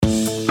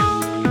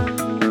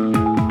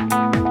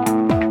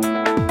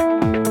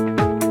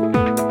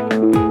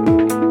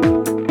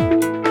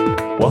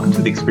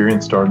to the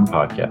Experience Darden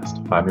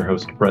podcast. I'm your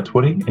host, Brett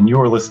Twitty, and you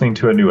are listening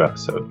to a new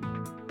episode.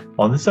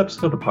 On this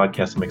episode of the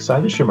podcast, I'm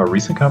excited to share my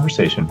recent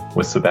conversation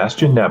with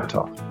Sebastian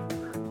Nabatoff.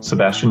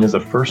 Sebastian is a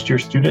first-year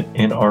student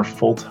in our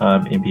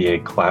full-time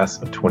MBA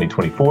class of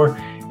 2024,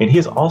 and he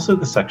is also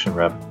the section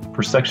rep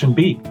for Section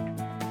B.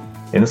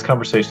 In this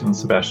conversation,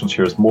 Sebastian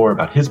shares more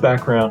about his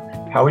background,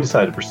 how he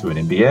decided to pursue an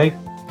MBA,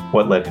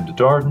 what led him to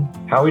Darden,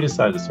 how he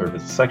decided to serve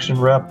as a section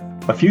rep,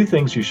 a few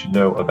things you should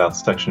know about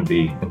Section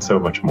B, and so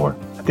much more.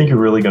 I think you're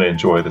really going to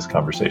enjoy this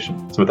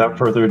conversation. So without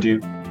further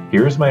ado,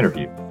 here is my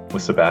interview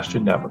with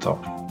Sebastian Nabatoff.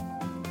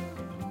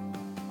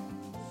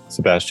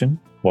 Sebastian,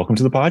 welcome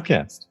to the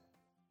podcast.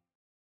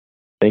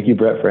 Thank you,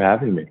 Brett, for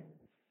having me.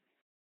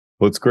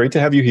 Well, it's great to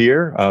have you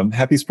here.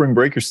 Happy spring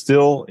break. You're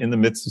still in the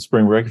midst of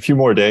spring break. A few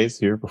more days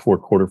here before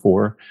quarter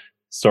four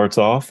starts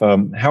off.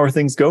 How are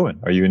things going?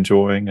 Are you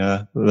enjoying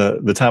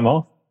the time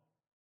off?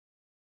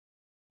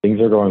 Things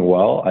are going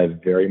well.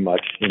 I've very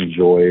much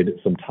enjoyed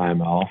some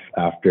time off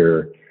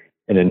after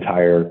an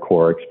entire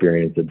core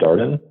experience at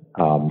Darden.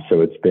 So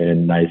it's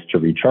been nice to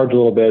recharge a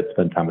little bit,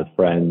 spend time with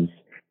friends,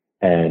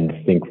 and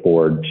think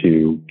forward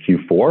to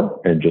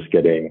Q4 and just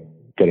getting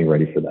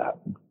ready for that.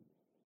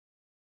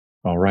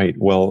 All right.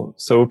 Well,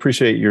 so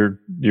appreciate your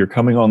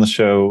coming on the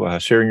show,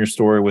 sharing your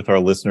story with our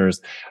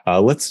listeners.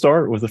 Let's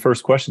start with the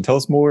first question. Tell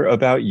us more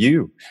about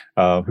you.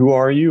 Who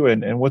are you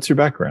and what's your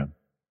background?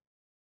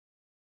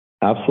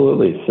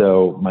 Absolutely.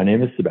 So my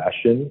name is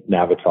Sebastian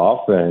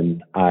Nabatoff,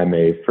 and I'm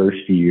a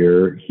first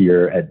year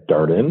here at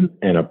Darden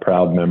and a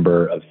proud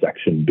member of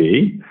Section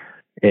B.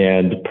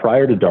 And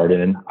prior to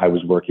Darden, I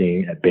was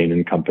working at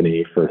Bain &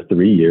 Company for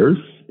 3 years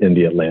in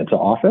the Atlanta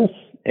office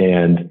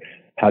and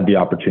had the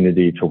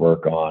opportunity to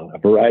work on a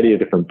variety of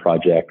different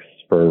projects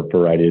for a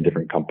variety of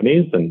different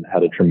companies and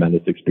had a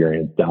tremendous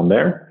experience down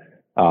there.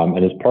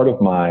 And as part of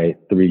my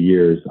 3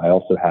 years, I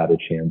also had a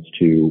chance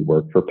to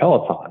work for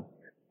Peloton,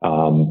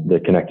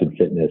 the connected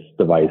fitness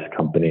device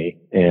company,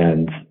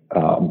 and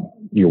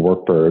you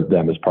work for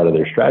them as part of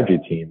their strategy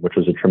team, which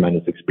was a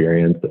tremendous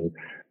experience and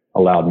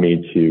allowed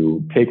me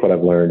to take what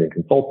I've learned in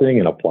consulting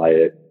and apply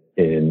it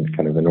in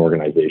kind of an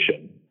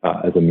organization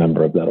as a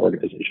member of that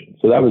organization.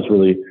 So that was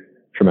really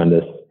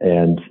tremendous.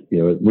 And,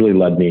 it really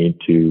led me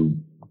to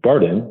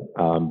Darden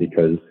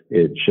because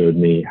it showed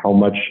me how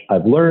much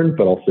I've learned,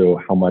 but also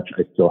how much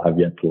I still have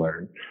yet to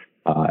learn.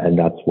 And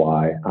that's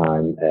why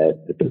I'm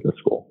at the business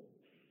school.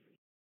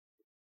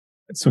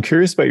 So I'm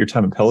curious about your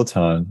time at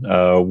Peloton.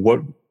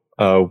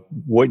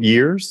 What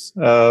years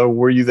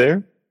were you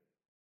there?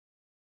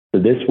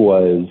 So this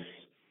was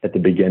at the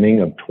beginning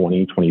of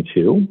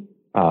 2022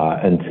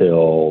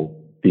 until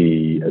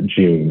the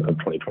June of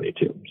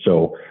 2022.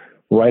 So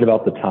right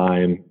about the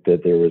time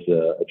that there was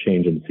a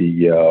change in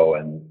CEO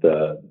and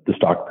the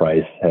stock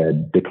price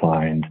had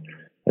declined.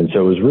 And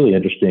so it was really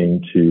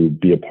interesting to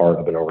be a part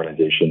of an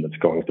organization that's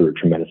going through a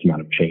tremendous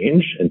amount of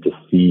change and to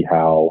see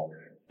how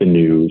the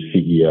new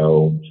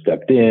CEO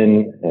stepped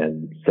in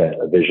and set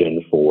a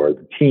vision for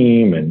the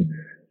team and,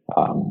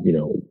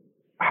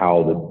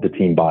 how the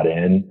team bought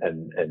in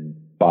and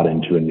bought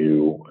into a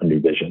new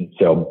vision.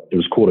 So it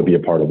was cool to be a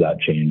part of that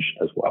change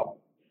as well.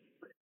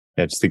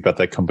 Yeah, just think about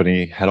that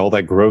company had all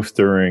that growth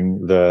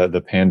during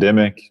the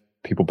pandemic,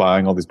 people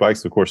buying all these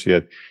bikes. Of course, you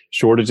had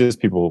shortages,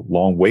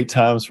 long wait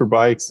times for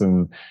bikes.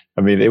 And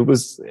I mean, it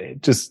was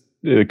just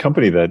a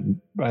company that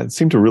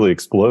seemed to really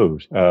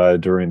explode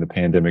during the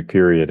pandemic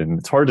period. And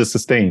it's hard to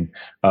sustain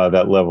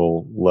that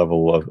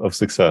level of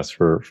success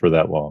for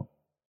that long.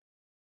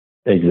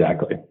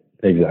 Exactly.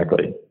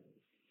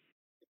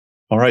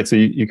 All right. So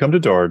you come to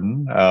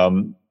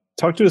Darden.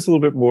 Talk to us a little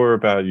bit more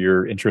about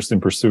your interest in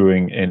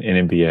pursuing an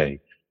MBA.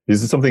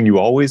 Is it something you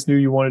always knew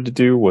you wanted to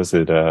do? Was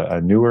it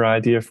a newer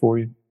idea for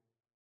you?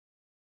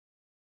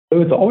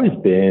 So it's always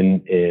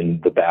been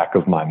in the back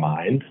of my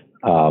mind.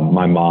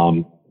 My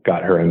mom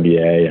got her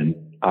MBA, and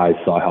I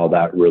saw how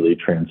that really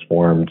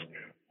transformed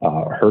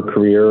her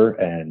career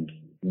and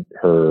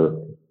her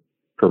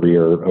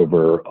career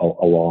over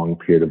a long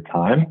period of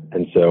time.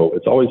 And so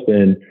it's always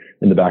been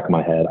in the back of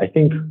my head. I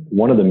think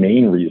one of the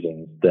main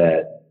reasons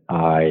that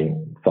I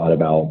thought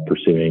about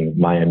pursuing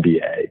my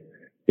MBA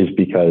is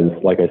because,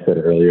 like I said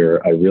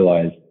earlier, I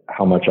realized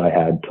how much I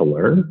had to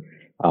learn.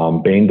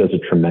 Bain does a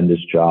tremendous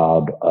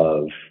job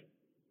of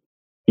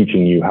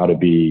teaching you how to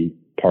be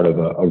part of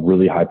a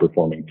really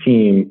high-performing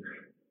team,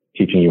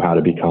 teaching you how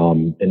to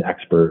become an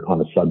expert on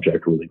a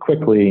subject really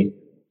quickly,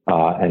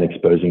 and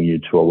exposing you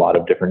to a lot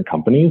of different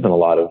companies and a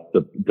lot of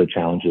the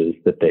challenges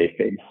that they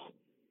face.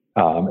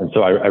 And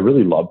so I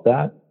really loved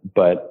that,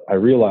 but I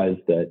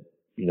realized that,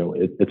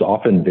 it's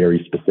often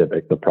very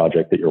specific, the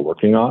project that you're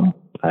working on.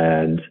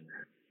 And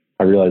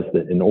I realized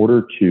that in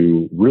order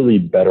to really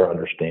better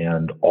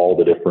understand all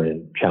the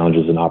different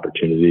challenges and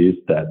opportunities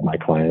that my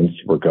clients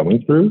were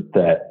going through,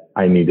 that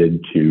I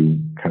needed to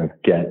kind of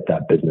get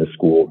that business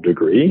school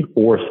degree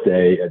or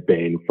stay at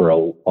Bain for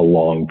a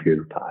long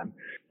period of time.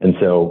 And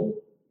so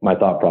my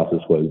thought process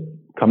was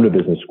come to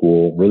business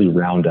school, really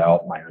round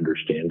out my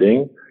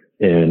understanding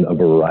in a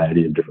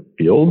variety of different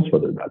fields,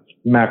 whether that's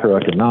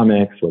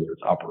macroeconomics, whether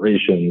it's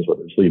operations,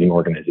 whether it's leading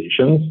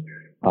organizations,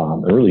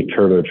 and really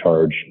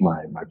turbocharge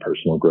my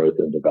personal growth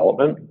and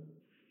development.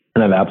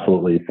 And I've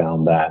absolutely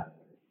found that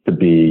to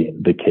be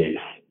the case.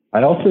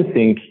 I also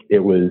think it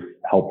was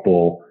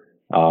helpful.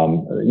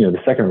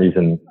 The second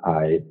reason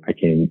I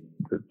came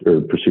or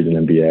pursued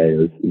an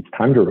MBA is it's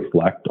time to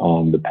reflect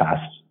on the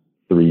past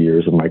 3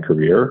 years of my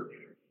career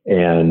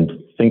and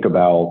think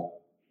about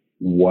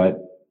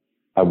what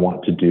I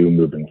want to do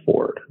moving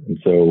forward. And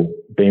so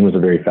Bain was a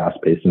very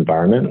fast-paced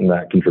environment, and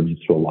that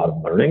contributes to a lot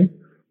of learning.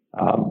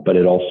 But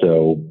it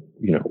also,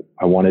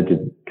 I wanted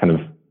to kind of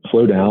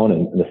slow down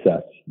and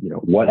assess,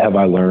 what have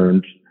I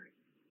learned?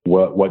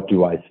 What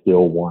do I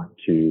still want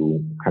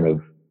to kind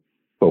of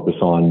focus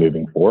on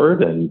moving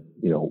forward, and,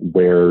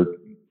 where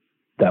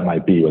that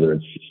might be, whether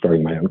it's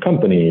starting my own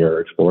company or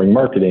exploring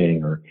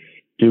marketing or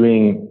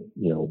doing,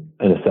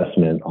 an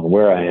assessment on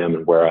where I am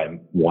and where I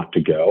want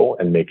to go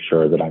and make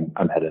sure that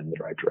I'm headed in the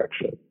right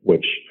direction,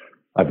 which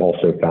I've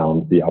also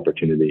found the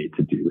opportunity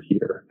to do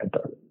here at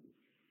Darden.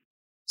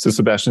 So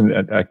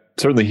Sebastian, I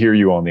certainly hear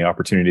you on the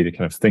opportunity to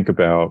kind of think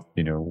about,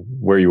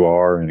 where you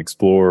are and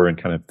explore and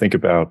kind of think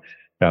about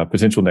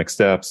potential next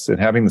steps, and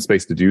having the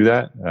space to do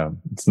that.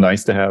 It's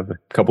nice to have a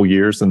couple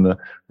years in the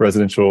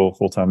residential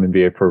full-time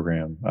MBA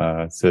program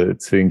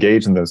to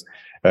engage in those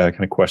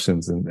kind of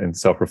questions and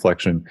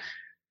self-reflection.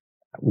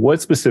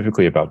 What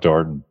specifically about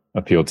Darden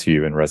appealed to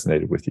you and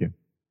resonated with you?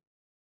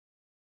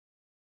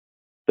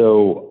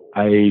 So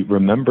I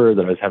remember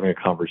that I was having a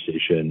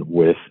conversation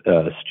with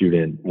a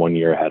student 1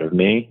 year ahead of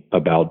me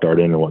about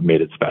Darden and what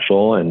made it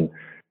special. And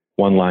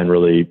one line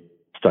really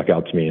stuck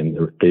out to me.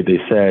 And they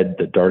said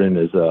that Darden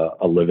is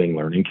a living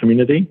learning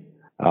community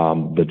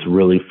that's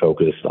really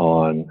focused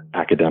on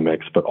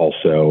academics, but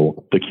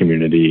also the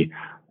community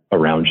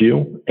around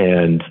you.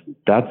 And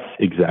that's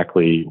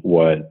exactly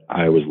what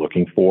I was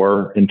looking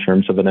for in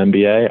terms of an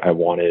MBA. I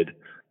wanted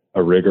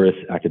a rigorous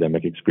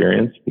academic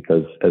experience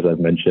because, as I've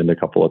mentioned a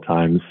couple of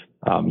times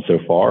so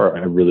far,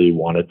 I really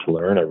wanted to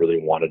learn. I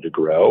really wanted to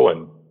grow.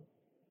 And,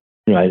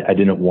 I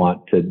didn't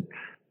want to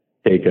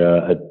take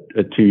a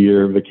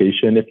 2-year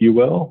vacation, if you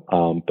will,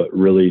 but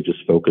really just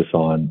focus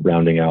on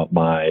rounding out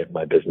my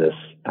business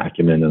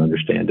acumen and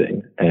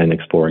understanding and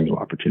exploring new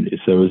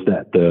opportunities. So it was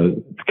that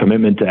the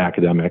commitment to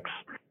academics.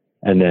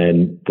 And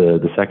then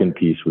the second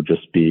piece would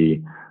just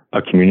be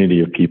a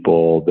community of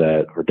people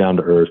that are down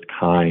to earth,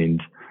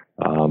 kind,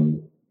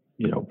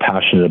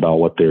 passionate about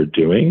what they're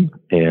doing,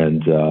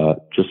 and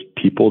just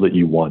people that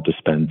you want to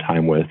spend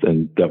time with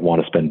and that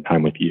want to spend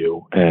time with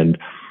you. And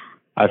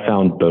I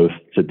found both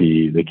to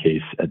be the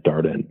case at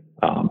Darden,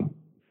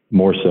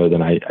 more so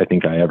than I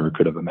think I ever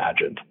could have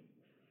imagined.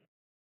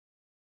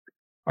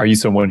 Are you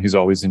someone who's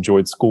always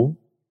enjoyed school?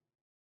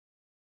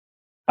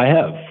 I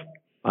have.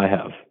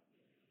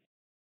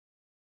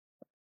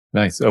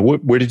 Nice.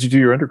 Where did you do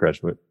your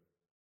undergraduate?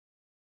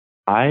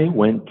 I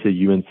went to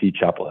UNC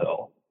Chapel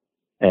Hill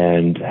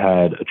and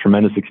had a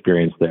tremendous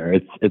experience there.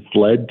 It's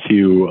led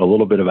to a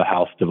little bit of a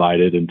house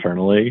divided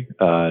internally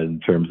in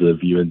terms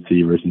of UNC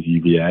versus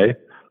UVA.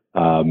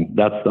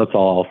 That's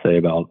all I'll say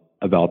about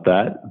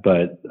that.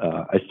 But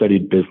I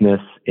studied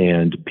business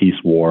and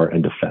peace, war,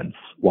 and defense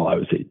while I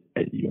was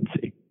at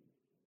UNC.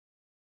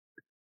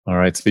 All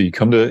right. So you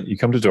come to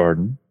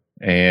Darden,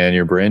 and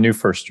you're a brand new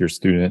first year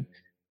student.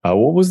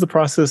 What was the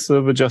process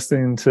of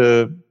adjusting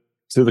to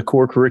the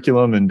core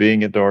curriculum and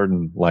being at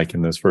Darden like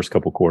in those first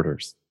couple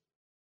quarters?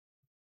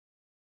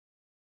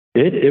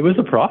 It was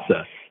a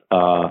process.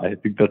 I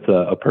think that's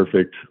a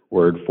perfect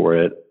word for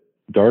it.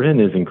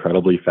 Darden is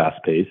incredibly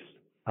fast-paced,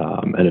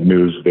 and it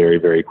moves very,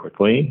 very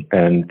quickly.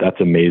 And that's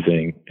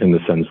amazing in the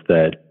sense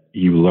that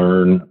you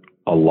learn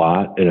a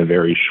lot in a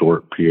very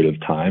short period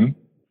of time.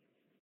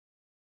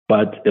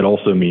 But it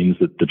also means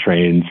that the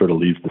train sort of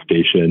leaves the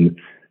station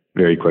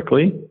very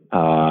quickly.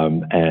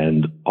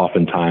 And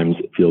oftentimes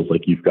it feels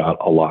like you've got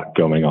a lot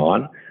going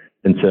on.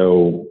 And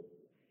so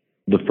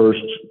the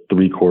first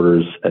 3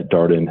 quarters at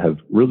Darden have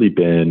really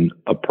been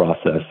a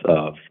process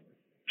of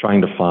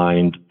trying to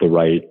find the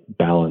right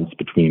balance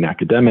between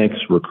academics,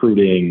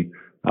 recruiting,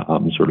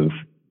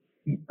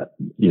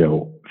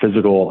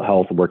 physical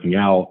health, working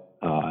out,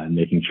 and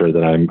making sure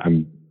that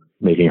I'm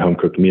making home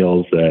cooked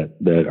meals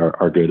that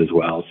are good as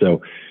well.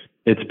 So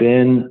it's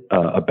been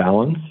a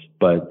balance,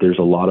 but there's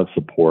a lot of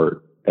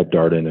support at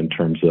Darden in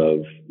terms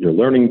of your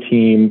learning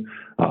team.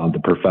 The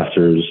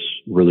professors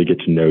really get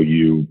to know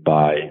you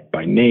by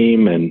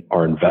name and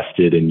are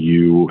invested in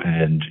you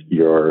and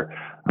your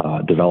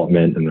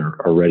development, and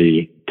are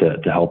ready to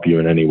help you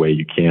in any way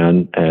you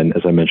can. And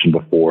as I mentioned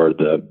before,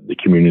 the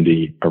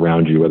community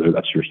around you, whether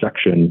that's your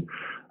section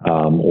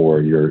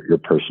or your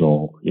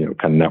personal kind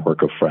of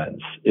network of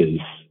friends,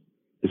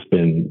 has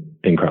been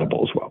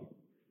incredible as well.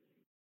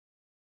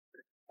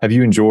 Have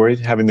you enjoyed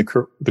having the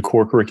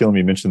core curriculum?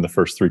 You mentioned the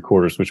first 3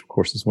 quarters, which of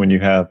course is when you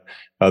have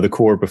the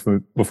core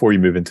before you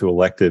move into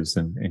electives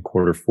in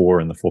quarter 4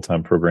 in the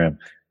full-time program.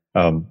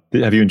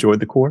 Have you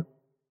enjoyed the core?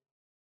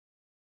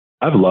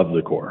 I've loved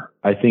the core.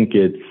 I think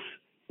it's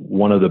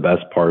one of the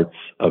best parts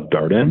of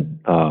Darden.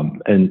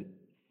 And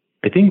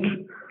I think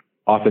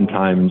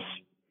oftentimes,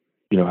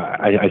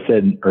 I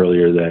said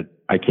earlier that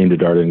I came to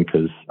Darden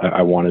because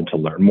I wanted to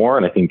learn more.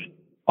 And I think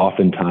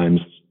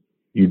oftentimes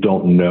you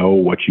don't know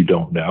what you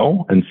don't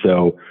know. And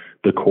so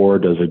the core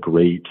does a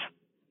great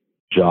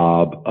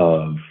job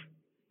of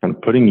kind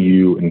of putting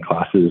you in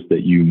classes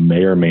that you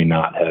may or may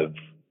not have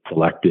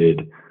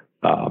selected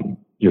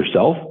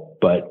yourself,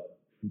 but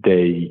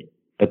they,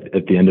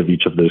 at the end of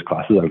each of those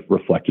classes, I've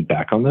reflected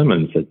back on them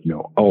and said,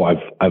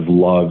 I've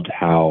loved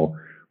how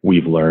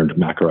we've learned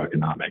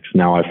macroeconomics.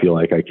 Now I feel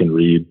like I can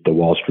read the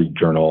Wall Street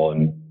Journal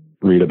and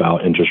read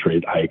about interest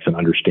rate hikes and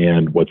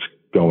understand what's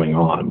going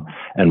on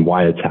and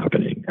why it's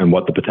happening and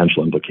what the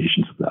potential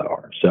implications of that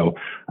are. So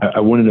I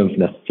wouldn't have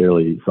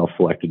necessarily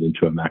self-selected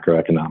into a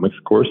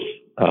macroeconomics course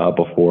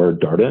before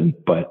Darden,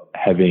 but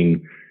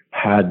having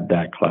had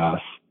that class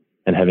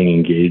and having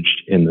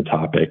engaged in the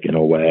topic in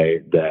a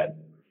way that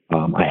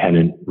I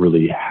hadn't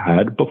really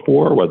had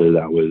before, whether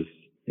that was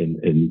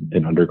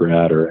in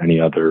undergrad or any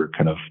other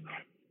kind of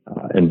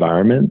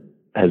environment,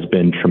 has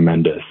been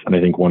tremendous. And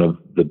I think one of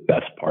the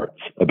best parts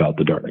about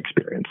the Darden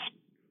experience.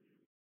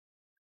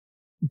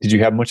 Did you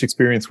have much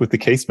experience with the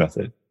case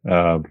method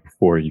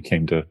before you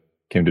came to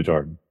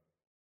Darden?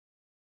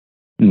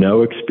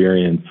 No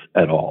experience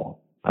at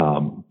all.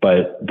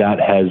 But that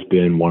has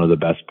been one of the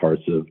best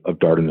parts of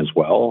Darden as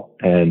well.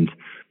 And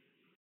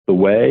the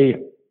way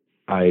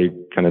I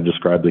kind of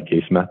describe the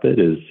case method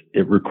is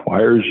it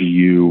requires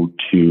you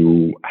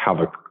to have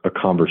a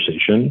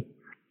conversation.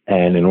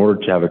 And in order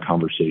to have a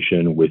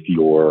conversation with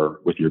your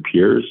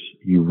peers,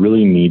 you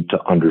really need to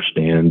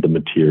understand the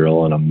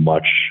material in a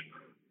much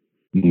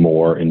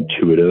more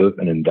intuitive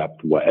and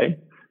in-depth way.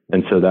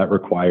 And so that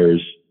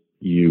requires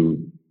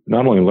you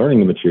not only learning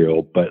the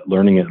material, but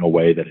learning it in a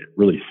way that it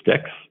really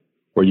sticks,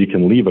 where you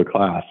can leave a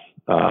class,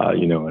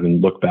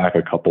 and look back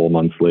a couple of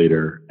months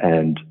later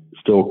and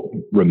still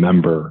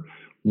remember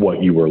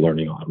what you were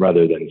learning on,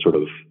 rather than sort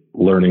of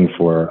learning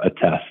for a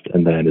test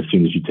and then as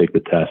soon as you take the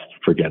test,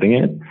 forgetting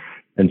it.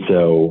 And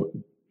so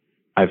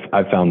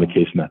I've found the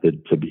case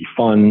method to be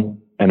fun,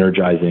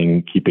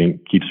 energizing,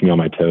 keeps me on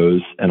my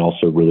toes, and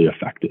also really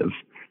effective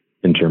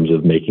in terms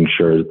of making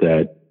sure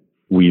that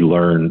we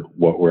learn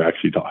what we're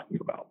actually talking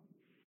about.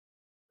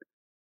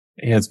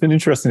 Yeah, it's been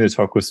interesting to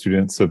talk with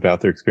students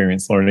about their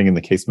experience learning in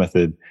the case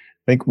method.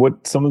 I think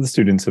what some of the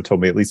students have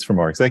told me, at least from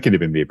our executive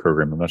MBA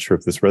program, I'm not sure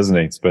if this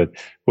resonates, but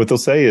what they'll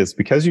say is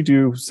because you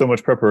do so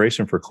much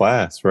preparation for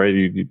class, right?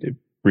 You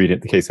read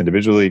the case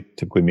individually,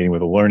 typically meeting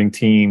with a learning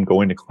team,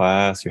 going to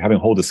class, you're having a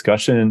whole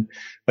discussion.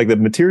 Like the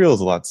material is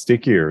a lot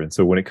stickier. And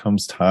so when it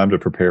comes time to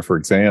prepare for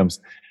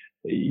exams,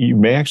 you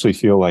may actually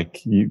feel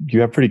like you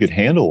have pretty good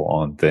handle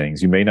on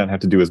things. You may not have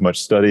to do as much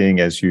studying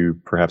as you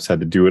perhaps had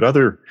to do at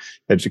other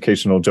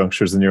educational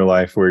junctures in your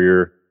life where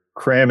you're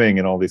cramming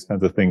and all these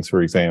kinds of things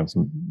for exams.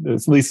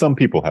 At least some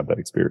people have that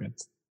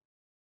experience.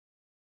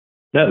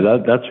 Yeah,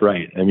 that's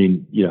right. I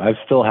mean, I've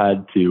still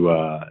had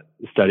to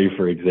study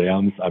for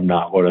exams. I'm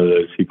not one of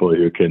those people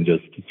who can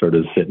just sort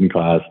of sit in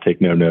class,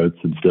 take no notes,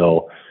 and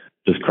still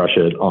just crush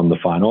it on the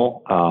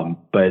final.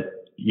 But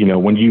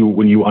when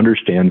you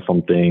understand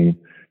something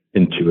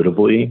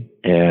intuitively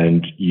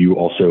and you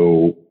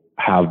also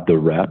have the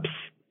reps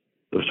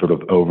of sort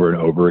of over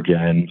and over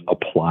again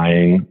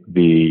applying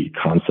the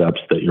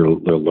concepts that you're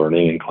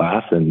learning in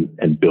class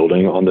and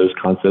building on those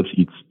concepts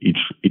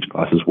each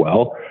class as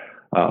well,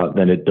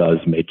 then it does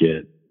make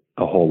it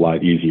a whole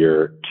lot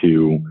easier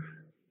to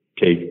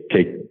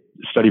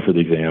study for the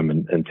exam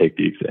and take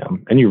the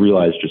exam. And you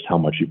realize just how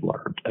much you've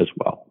learned as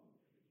well.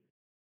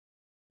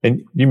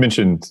 And you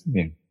mentioned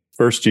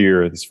first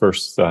year, this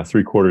first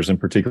 3 quarters in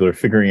particular,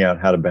 figuring out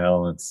how to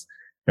balance,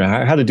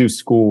 how to do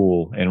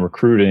school and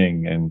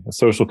recruiting and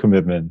social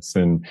commitments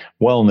and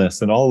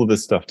wellness and all of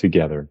this stuff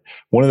together.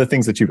 One of the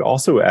things that you've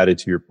also added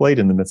to your plate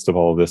in the midst of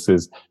all of this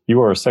is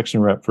you are a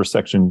section rep for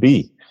Section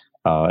B.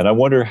 And I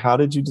wonder, how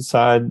did you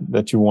decide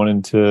that you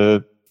wanted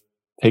to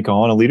take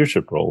on a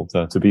leadership role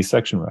to be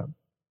section rep?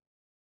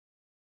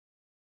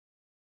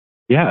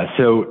 Yeah,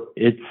 so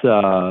it's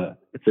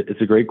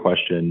a great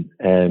question.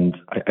 And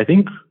I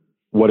think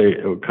what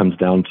it comes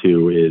down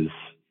to is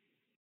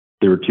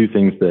there were 2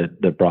 things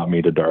that brought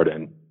me to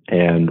Darden.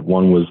 And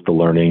one was the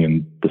learning,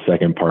 and the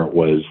second part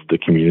was the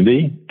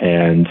community.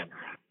 And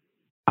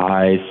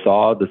I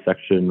saw the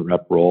section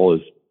rep role as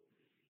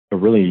a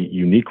really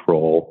unique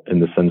role in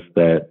the sense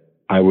that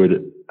I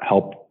would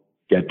help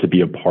get to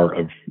be a part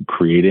of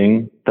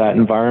creating that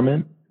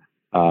environment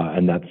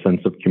and that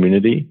sense of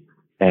community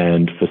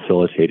and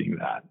facilitating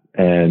that.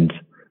 And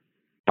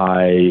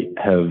I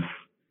have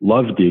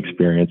loved the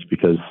experience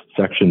because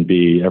Section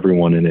B,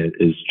 everyone in it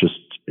is just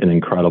an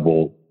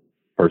incredible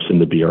person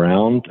to be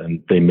around,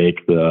 and they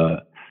make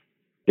the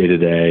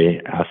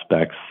day-to-day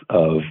aspects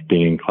of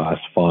being in class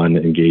fun,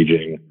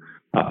 engaging,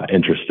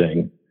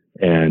 interesting.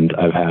 And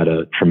I've had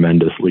a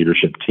tremendous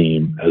leadership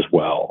team as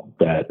well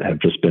that have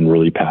just been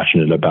really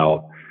passionate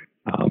about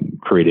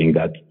creating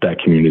that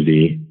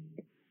community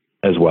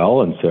as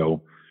well. And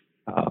so,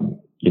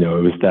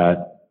 it was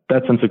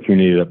that sense of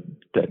community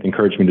that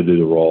encouraged me to do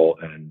the role,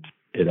 and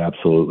it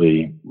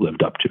absolutely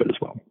lived up to it as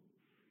well.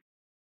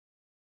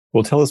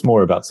 Well, tell us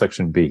more about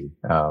Section B.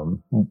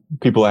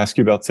 People ask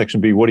you about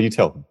Section B. What do you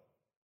tell them?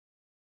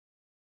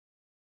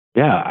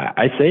 Yeah,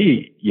 I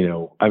say,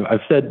 I've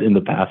said in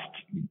the past,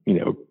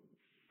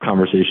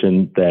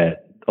 conversation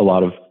that a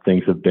lot of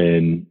things have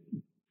been,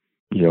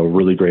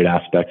 really great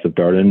aspects of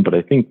Darden, but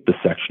I think the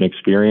section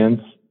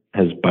experience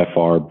has by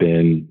far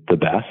been the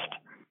best,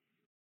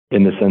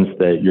 in the sense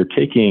that you're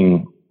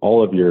taking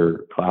all of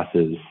your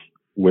classes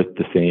with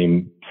the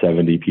same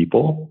 70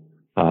 people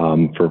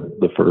for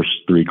the first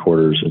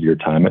 3/4 of your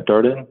time at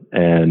Darden.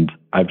 And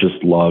I've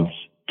just loved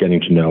getting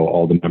to know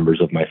all the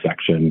members of my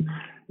section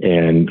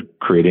and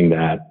creating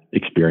that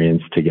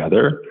experience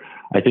together.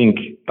 I think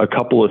a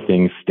couple of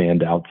things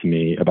stand out to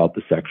me about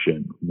the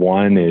section.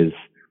 One is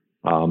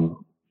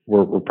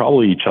we're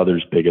probably each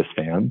other's biggest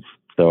fans.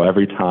 So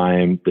every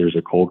time there's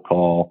a cold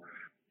call,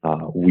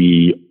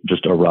 we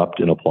just erupt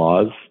in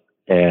applause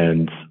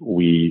and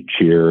we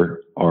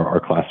cheer our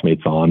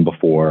classmates on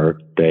before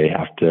they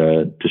have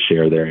to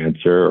share their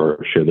answer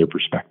or share their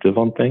perspective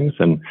on things.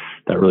 And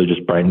that really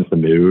just brightens the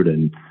mood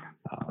and,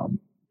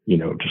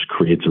 just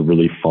creates a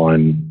really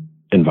fun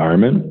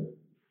environment.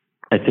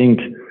 I think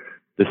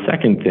the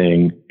second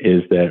thing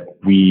is that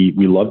we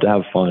love to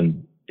have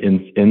fun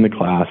in the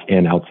class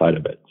and outside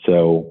of it.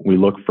 So we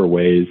look for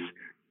ways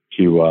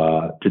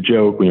to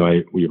joke. We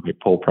might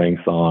pull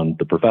pranks on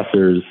the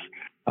professors.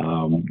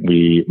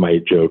 We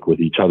might joke with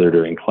each other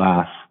during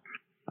class.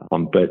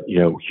 But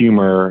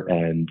humor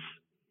and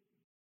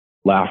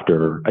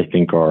laughter, I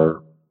think,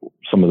 are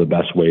some of the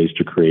best ways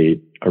to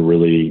create a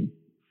really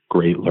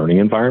great learning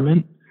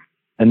environment.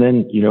 And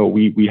then,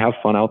 we have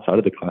fun outside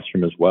of the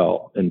classroom as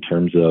well, in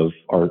terms of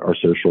our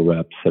social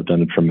reps have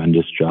done a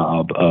tremendous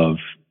job of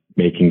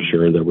making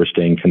sure that we're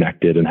staying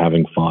connected and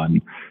having fun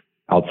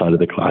outside of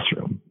the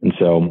classroom. And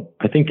so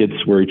I think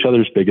we're each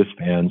other's biggest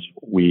fans.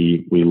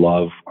 We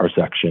love our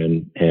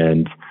section,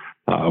 and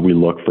we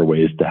look for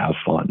ways to have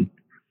fun.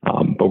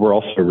 But we're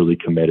also really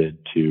committed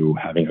to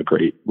having a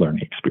great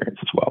learning experience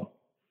as well.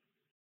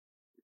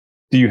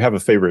 Do you have a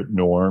favorite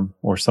norm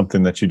or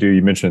something that you do?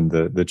 You mentioned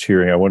the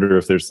cheering. I wonder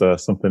if there's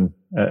something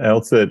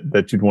else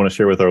that you'd want to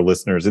share with our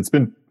listeners. It's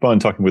been fun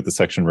talking with the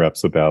section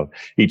reps about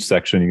each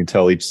section. You can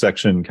tell each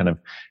section kind of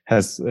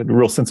has a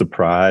real sense of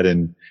pride,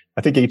 and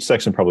I think each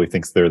section probably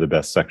thinks they're the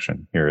best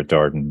section here at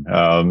Darden,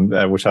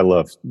 which I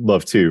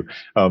love too.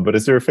 But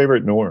is there a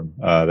favorite norm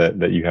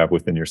that you have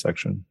within your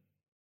section?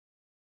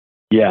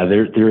 Yeah,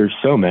 there's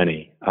so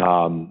many.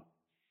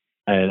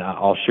 And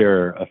I'll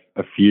share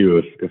a few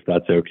if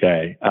that's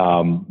okay.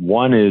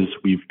 One is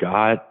we've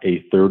got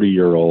a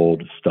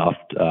 30-year-old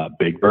stuffed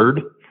Big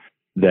Bird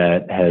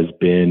that has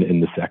been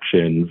in the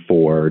section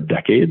for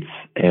decades.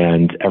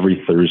 And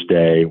every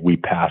Thursday we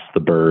pass the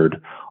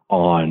bird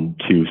on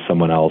to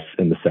someone else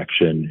in the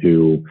section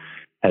who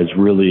has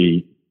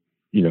really,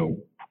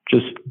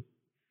 just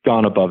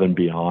gone above and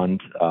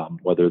beyond,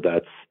 whether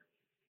that's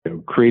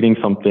creating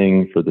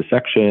something for the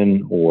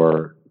section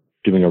or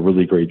doing a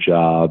really great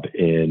job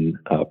in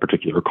a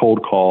particular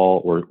cold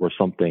call or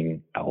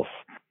something else.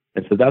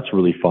 And so that's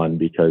really fun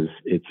because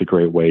it's a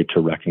great way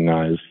to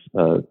recognize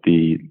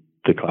the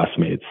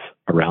classmates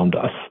around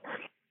us.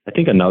 I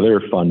think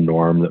another fun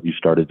norm that we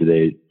started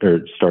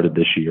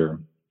this year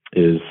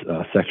is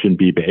Section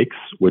B Bakes,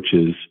 which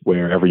is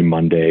where every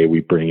Monday we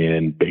bring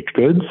in baked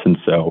goods. And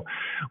so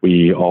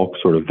we all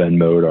sort of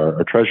Venmo'd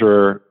our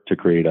treasurer to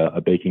create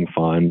a baking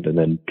fund, and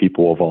then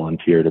people will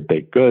volunteer to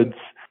bake goods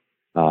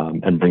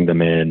and bring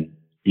them in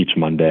each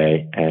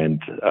Monday.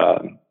 And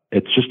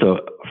it's just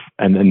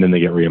and then they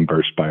get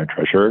reimbursed by our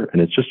treasurer.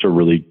 And it's just a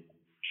really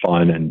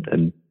fun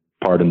and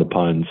pardon the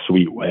pun,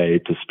 sweet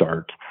way to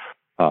start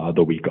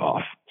the week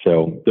off.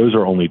 So those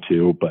are only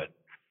two, but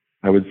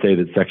I would say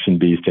that Section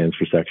B stands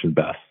for Section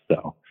Best.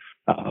 So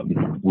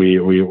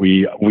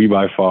we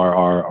by far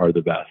are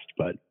the best,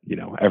 but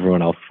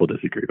everyone else will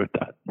disagree with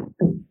that.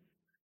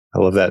 I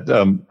love that.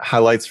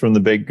 Highlights from the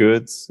baked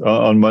goods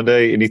on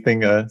Monday.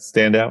 Anything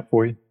stand out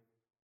for you?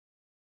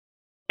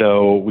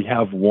 So we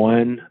have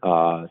one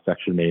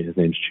section mate. His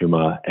name's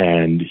Chuma,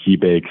 and he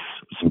bakes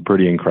some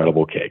pretty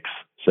incredible cakes.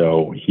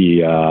 So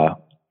he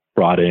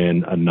brought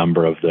in a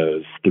number of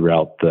those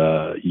throughout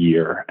the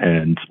year,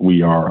 and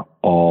we are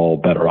all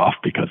better off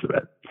because of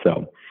it.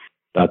 So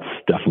that's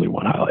definitely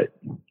one highlight.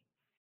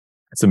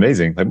 It's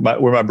amazing.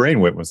 Where my brain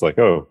went was like,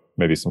 oh,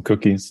 maybe some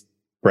cookies,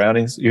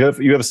 brownies. You have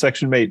a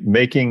section mate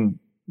making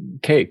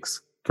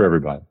cakes for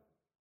everybody.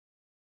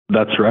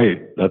 That's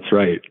right.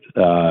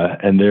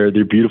 And they're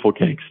beautiful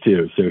cakes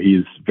too. So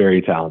he's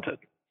very talented.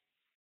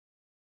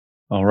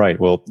 All right.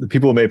 Well, the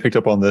people who may have picked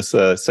up on this,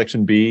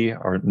 Section B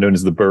are known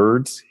as the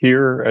Birds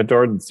here at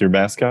Darden. It's your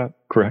mascot,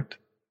 correct?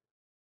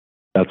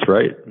 That's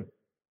right.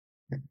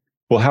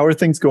 Well, how are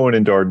things going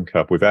in Darden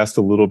Cup? We've asked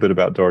a little bit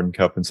about Darden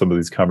Cup in some of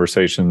these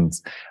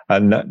conversations.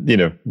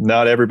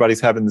 Not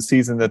everybody's having the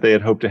season that they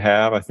had hoped to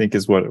have, I think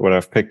is what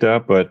I've picked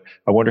up. But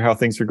I wonder how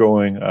things are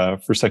going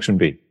for Section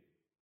B.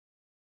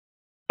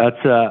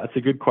 That's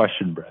a good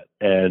question, Brett.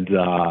 And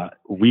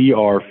we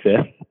are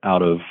fifth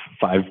out of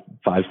five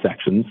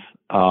sections,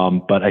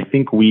 but I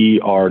think we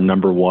are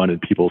number one in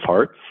people's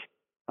hearts.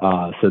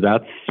 So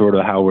that's sort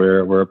of how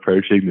we're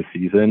approaching the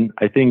season.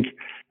 I think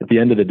at the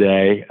end of the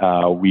day,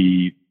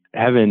 we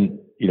haven't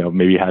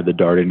maybe had the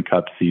Darden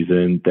Cup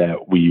season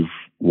that we've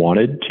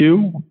wanted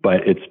to,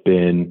 but it's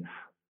been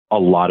a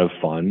lot of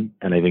fun.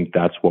 And I think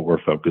that's what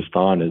we're focused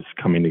on, is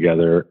coming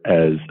together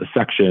as a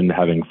section,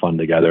 having fun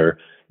together,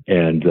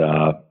 and,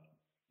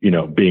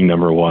 being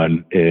number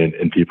one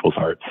in people's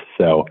hearts.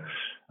 So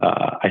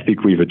I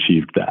think we've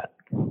achieved that.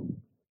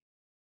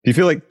 Do you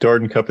feel like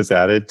Darden Cup has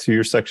added to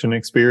your section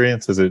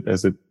experience? Has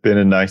it been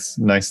a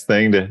nice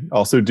thing to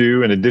also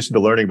do? In addition to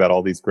learning about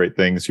all these great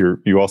things,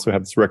 you also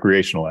have this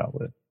recreational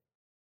outlet.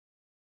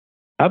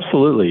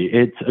 Absolutely.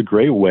 It's a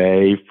great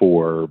way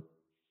for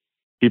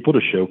people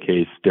to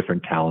showcase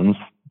different talents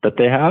that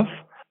they have.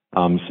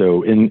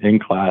 So in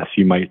class,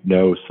 you might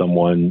know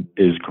someone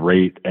is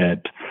great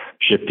at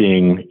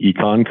shifting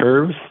econ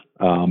curves,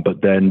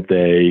 but then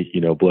they,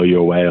 blow you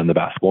away on the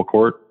basketball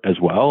court as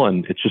well.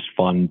 And it's just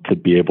fun to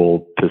be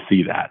able to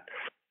see that.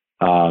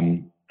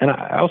 And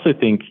I also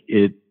think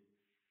it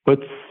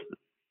puts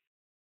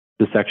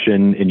the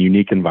section in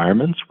unique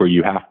environments where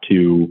you have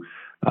to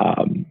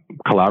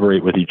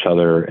collaborate with each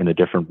other in a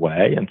different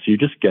way. And so you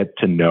just get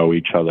to know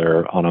each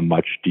other on a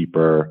much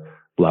deeper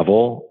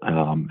level,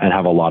 and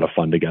have a lot of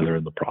fun together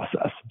in the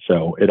process.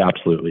 So it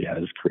absolutely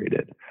has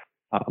created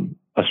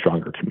a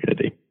stronger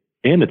community,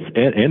 and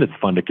it's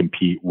fun to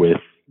compete with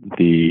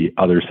the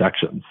other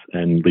sections,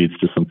 and leads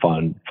to some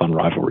fun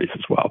rivalries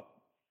as well.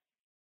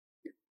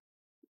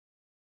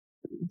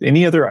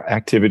 Any other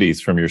activities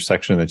from your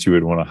section that you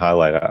would want to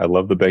highlight? I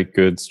love the baked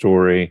goods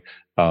story.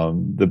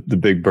 The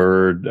Big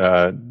Bird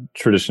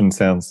tradition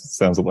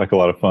sounds like a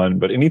lot of fun.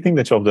 But anything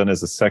that y'all have done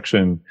as a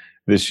section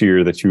this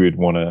year that you would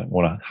want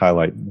to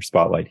highlight or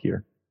spotlight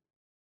here?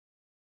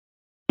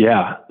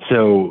 Yeah.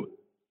 So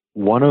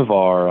one of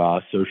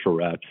our social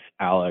reps,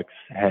 Alex,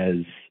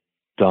 has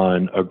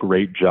done a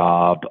great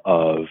job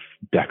of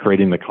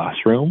decorating the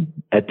classroom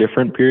at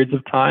different periods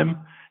of time,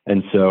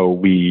 and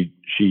so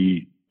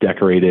she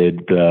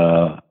decorated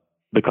the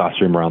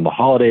classroom around the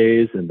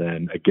holidays, and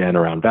then again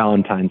around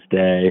Valentine's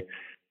Day,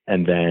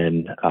 and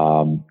then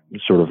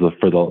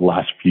for the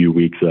last few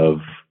weeks of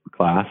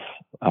class,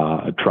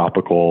 a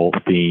tropical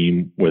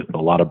theme with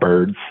a lot of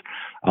birds.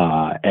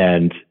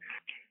 And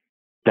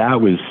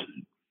that was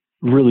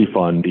really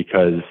fun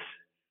because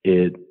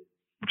it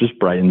just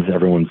brightens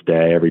everyone's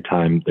day every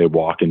time they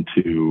walk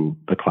into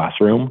the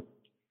classroom,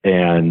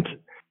 and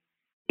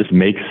just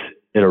makes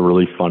it a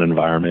really fun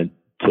environment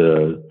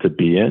to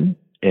be in.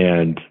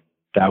 And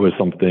that was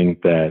something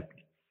that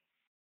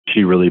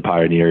she really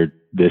pioneered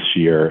this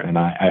year, and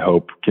I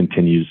hope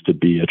continues to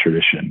be a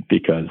tradition,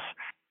 because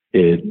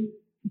it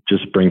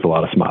just brings a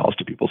lot of smiles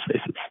to people's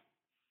faces.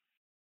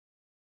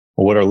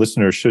 Well, what our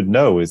listeners should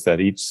know is that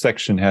each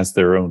section has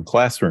their own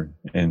classroom.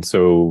 And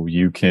so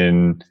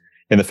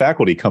and the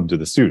faculty come to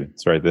the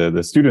students, right?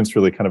 The students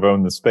really kind of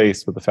own the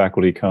space, but the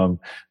faculty come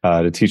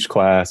to teach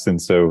class.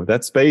 And so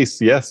that space,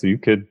 yes, you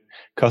could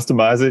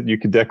customize it, you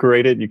could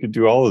decorate it, you could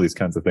do all of these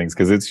kinds of things,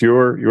 because it's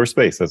your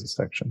space as a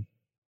section.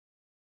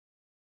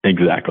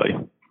 Exactly.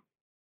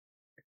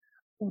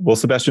 Well,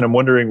 Sebastian, I'm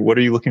wondering, what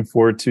are you looking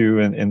forward to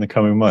in the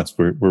coming months?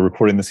 We're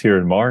recording this here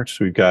in March.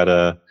 We've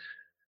got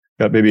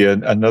maybe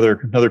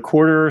another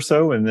quarter or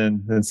so, and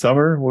then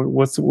summer.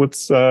 What's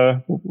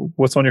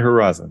on your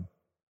horizon?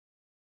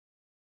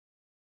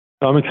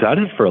 I'm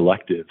excited for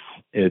electives.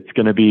 It's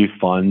going to be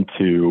fun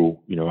to,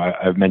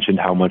 I've mentioned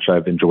how much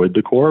I've enjoyed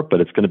the core,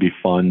 but it's going to be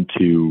fun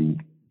to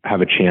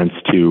have a chance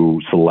to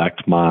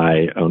select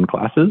my own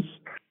classes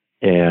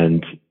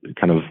and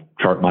kind of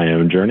chart my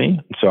own journey.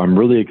 So I'm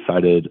really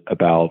excited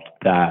about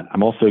that.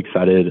 I'm also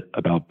excited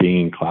about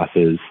being in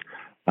classes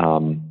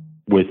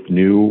with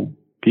new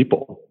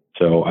people.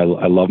 So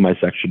I love my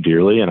section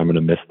dearly, and I'm going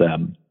to miss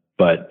them,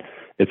 but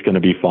it's going to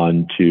be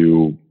fun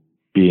to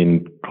be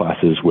in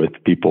classes with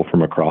people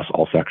from across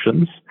all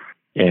sections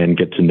and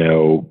get to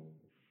know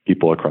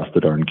people across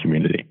the Darden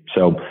community.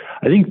 So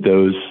I think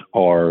those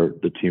are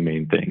the two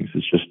main things.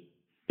 It's just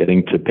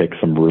getting to pick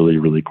some really,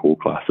 really cool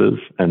classes,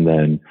 and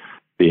then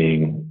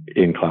being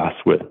in class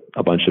with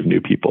a bunch of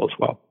new people as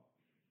well.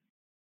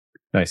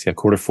 Nice. Yeah.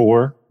 Quarter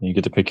 4, you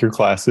get to pick your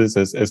classes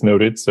as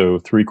noted. So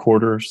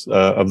 3/4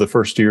 of the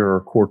first year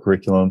are core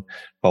curriculum,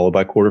 followed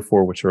by quarter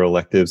 4, which are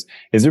electives.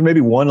 Is there maybe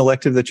one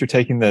elective that you're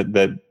taking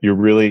that you're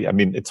really,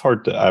 it's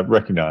hard to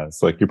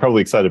recognize, like you're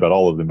probably excited about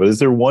all of them, but is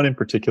there one in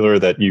particular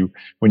that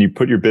when you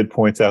put your bid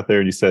points out there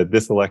and you said,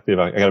 this elective,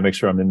 I got to make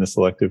sure I'm in this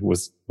elective,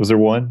 was there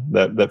one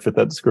that fit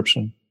that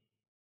description?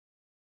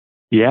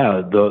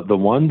 Yeah, the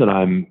one that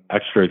I'm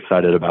extra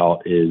excited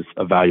about is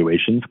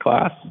evaluations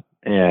class.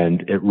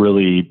 And it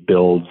really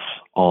builds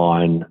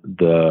on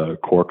the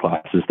core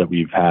classes that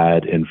we've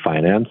had in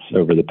finance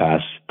over the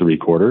past 3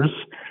 quarters.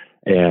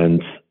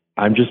 And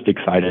I'm just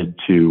excited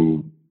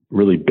to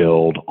really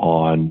build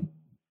on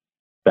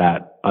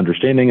that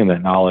understanding and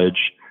that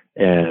knowledge,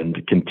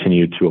 and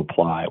continue to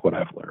apply what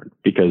I've learned,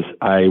 because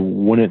I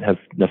wouldn't have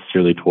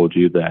necessarily told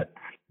you that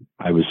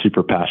I was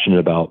super passionate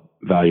about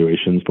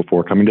valuations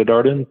before coming to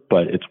Darden,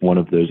 but it's one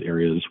of those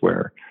areas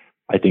where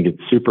I think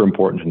it's super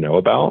important to know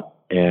about.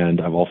 And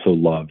I've also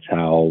loved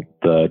how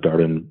the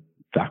Darden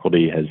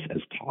faculty has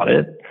taught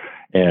it.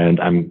 And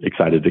I'm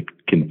excited to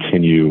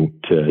continue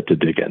to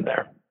dig in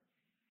there.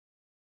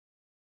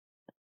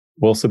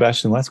 Well,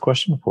 Sebastian, last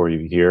question for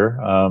you here.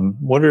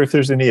 Wonder if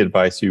there's any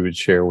advice you would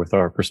share with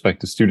our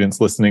prospective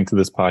students listening to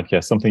this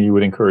podcast, something you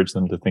would encourage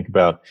them to think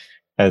about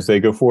as they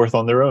go forth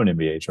on their own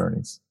MBA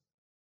journeys.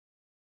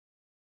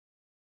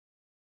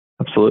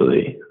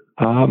 Absolutely.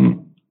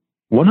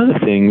 One of the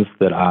things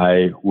that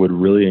I would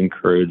really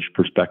encourage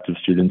prospective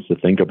students to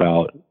think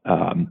about,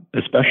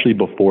 especially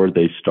before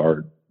they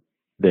start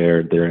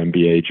their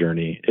MBA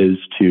journey, is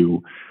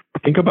to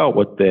think about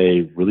what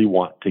they really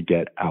want to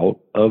get out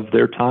of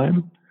their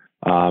time,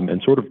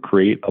 and sort of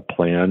create a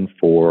plan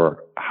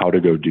for how to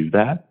go do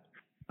that.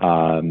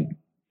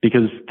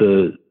 Because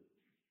the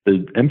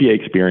MBA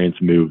experience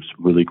moves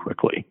really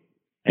quickly.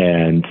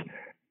 And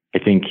I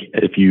think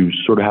if you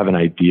sort of have an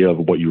idea of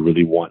what you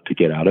really want to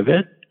get out of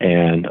it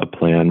and a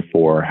plan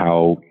for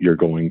how you're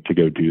going to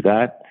go do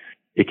that,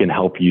 it can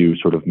help you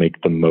sort of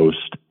make the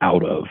most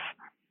out of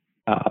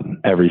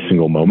every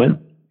single moment.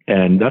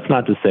 And that's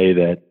not to say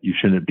that you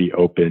shouldn't be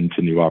open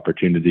to new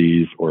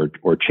opportunities or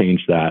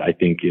change that. I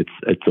think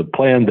it's a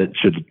plan that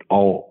should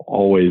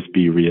always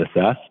be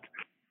reassessed.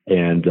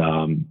 And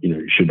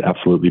you should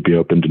absolutely be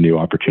open to new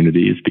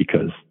opportunities,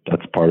 because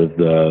that's part of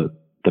the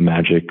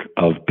magic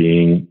of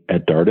being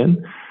at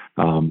Darden.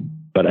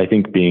 But I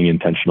think being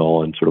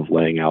intentional and sort of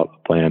laying out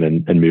a plan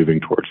and moving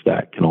towards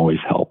that can always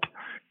help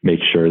make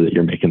sure that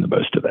you're making the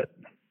most of it.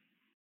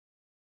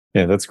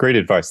 Yeah, that's great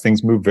advice.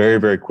 Things move very,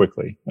 very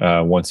quickly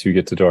once you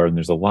get to Darden.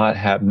 There's a lot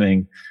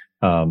happening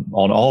on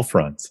all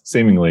fronts,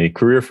 seemingly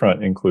career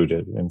front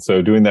included. And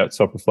so doing that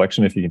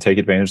self-reflection, if you can take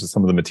advantage of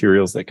some of the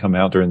materials that come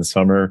out during the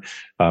summer,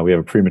 we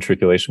have a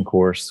pre-matriculation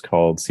course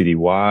called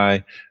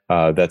CDY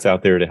that's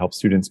out there to help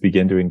students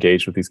begin to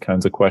engage with these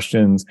kinds of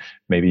questions.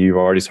 Maybe you've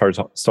already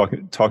started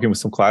talking with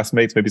some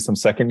classmates, maybe some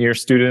second-year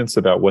students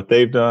about what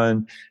they've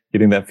done.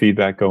 Getting that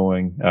feedback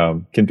going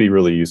can be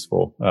really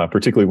useful,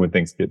 particularly when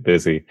things get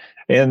busy.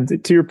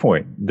 And to your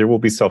point, there will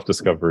be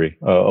self-discovery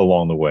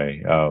along the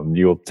way.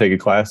 You'll take a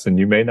class and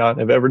you may not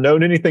have ever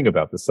known anything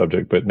about this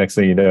subject, but next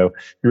thing you know,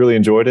 you really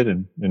enjoyed it,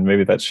 and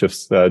maybe that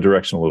shifts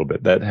direction a little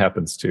bit. That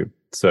happens too.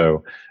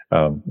 So,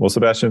 well,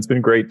 Sebastian, it's been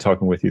great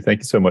talking with you. Thank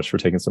you so much for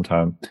taking some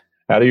time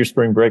out of your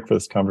spring break for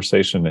this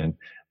conversation,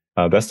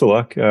 and best of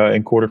luck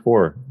in quarter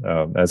four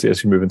as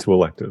you move into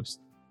electives.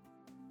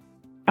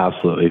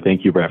 Absolutely.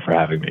 Thank you, Brett, for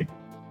having me.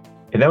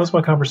 And that was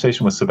my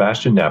conversation with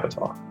Sebastian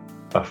Nabatoff,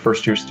 a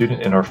first-year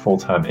student in our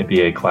full-time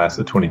MBA class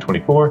of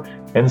 2024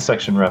 and the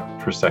section rep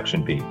for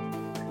Section B.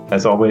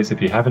 As always,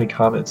 if you have any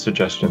comments,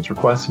 suggestions,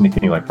 requests,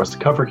 anything you'd like for us to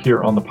cover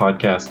here on the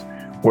podcast,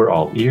 we're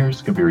all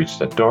ears. Can be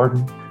reached at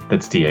Darden,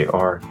 that's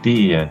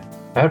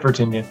DARDEN, at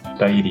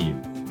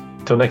virginia.edu.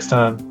 Until next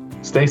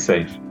time, stay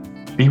safe,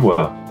 be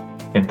well,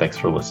 and thanks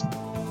for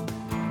listening.